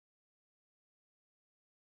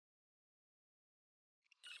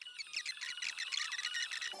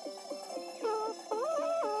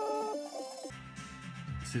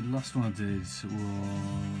See, the last one I did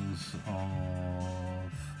was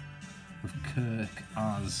with Kirk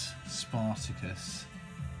as Spartacus,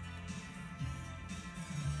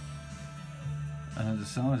 and I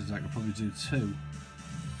decided I could probably do two.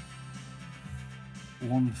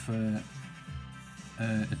 One for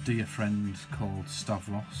a dear friend called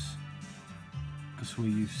Stavros, because we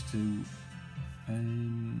used to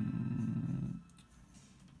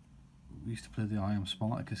play the I Am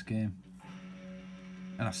Spartacus game.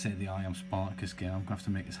 And I say the I Am Spartacus game, I'm going to have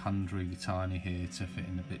to make his hand really tiny here to fit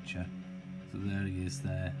in the picture. So there he is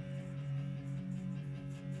there,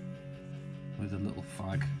 with a little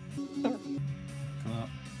fag. Look at that.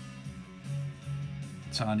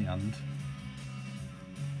 Tiny hand.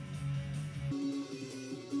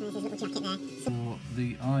 There's his little jacket there. So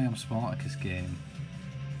the I Am Spartacus game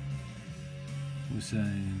was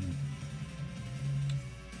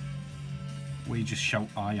where you just shout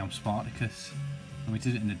I Am Spartacus. And we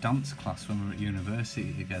did it in a dance class when we were at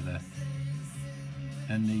university together,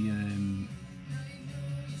 and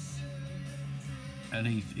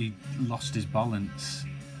he lost his balance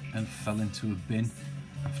and fell into a bin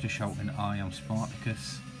after shouting I Am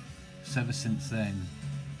Spartacus. So ever since then,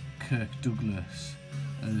 Kirk Douglas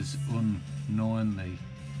has unknowingly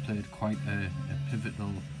played quite a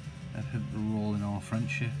pivotal role in our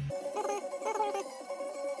friendship.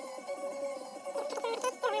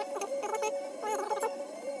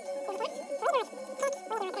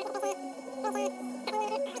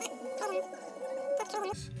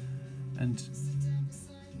 And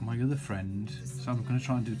my other friend, so I'm going to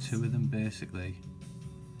try and do two of them basically,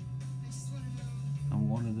 and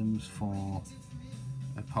one of them's for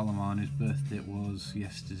a pal of mine whose birthday it was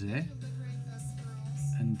yesterday,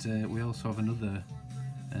 and we also have another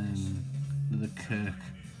Kirk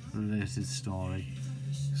related story,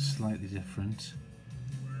 slightly different.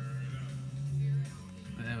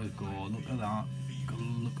 There we go, look at that,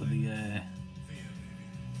 look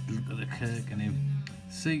at the Kirk in him.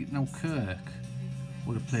 See, now Kirk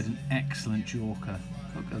would have played an excellent Joker.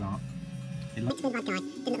 Look at that. He liked to play the bad guy.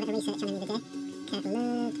 Did a little bit of research on him the other day. Kirk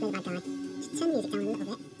loved to play the bad guy. Just turn the music down a little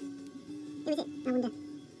bit. Who is it? I wonder.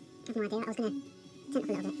 I have no idea. I was going to turn it up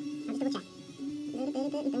a little bit. I'll just double check.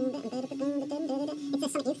 It's a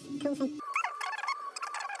Sonic Youth. Cool thing.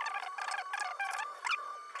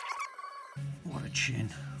 What a chin.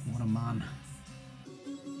 What a man.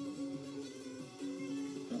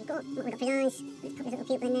 There we go. Look up his eyes. Let's put his little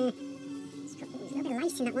pupil in there. There's a little bit of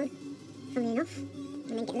light in that one, funnily enough. And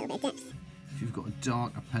then get a little bit of depth. If you've got a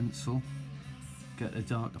darker pencil, get a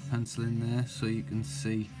darker pencil in there so you can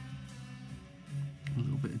see a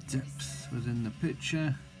little bit of depth within the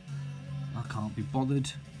picture. I can't be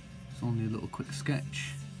bothered. It's only a little quick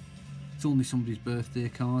sketch. It's only somebody's birthday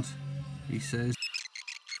card, he says.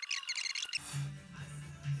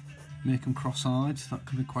 Make them cross-eyed, that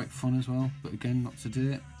can be quite fun as well, but again, not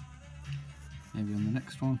today. Maybe on the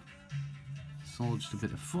next one. It's all just a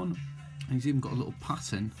bit of fun. And he's even got a little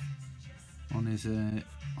pattern on his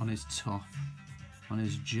top, on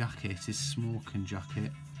his jacket, his smoking jacket,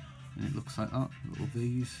 and it looks like that, little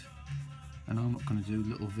V's. And I'm not going to do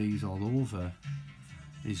little V's all over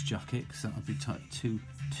his jacket because that would be too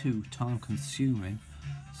time consuming.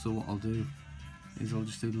 So what I'll do is I'll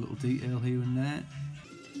just do a little detail here and there.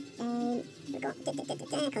 We've got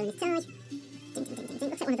colouring his tie.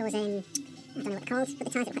 Looks like one of those, I don't know what they're called, but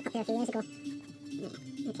the ties that were quite popular a few years ago. Yeah,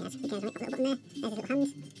 who cares, right? Got a little button there, there's his little hand.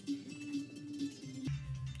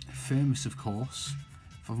 Famous, of course,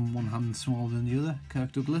 for having one hand smaller than the other,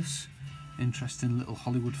 Kirk Douglas. Interesting little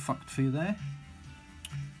Hollywood fact for you there.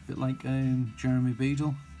 A bit like Jeremy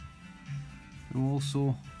Beadle, who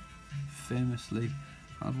also famously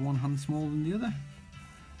had one hand smaller than the other.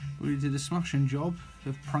 But he did a smashing job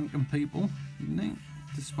of pranking people, didn't he?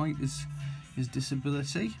 Despite his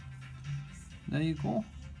disability. There you go.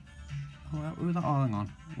 Alright, with that, oh, hang on.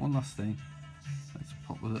 One last thing. Let's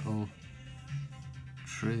pop a little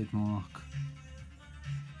trademark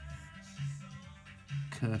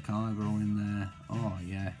Kirk eyebrow in there. Oh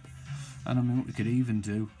yeah. And I mean, what we could even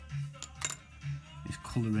do is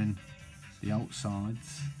colour in the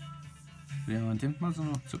outsides behind him. I don't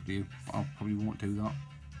know, it's up to you. I probably won't do that.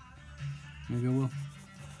 Maybe I will.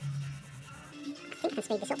 I think I can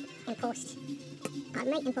speed this up in post.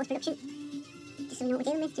 Pardon me, in post-production. Just so we know what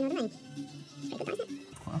we're dealing with, do you know what I mean? It's pretty good, isn't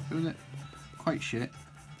it? Quite happy with it. Quite shit,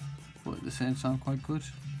 but at the same time quite good.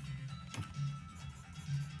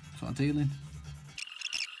 Sort of dealing.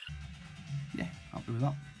 Yeah, happy with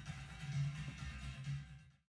that.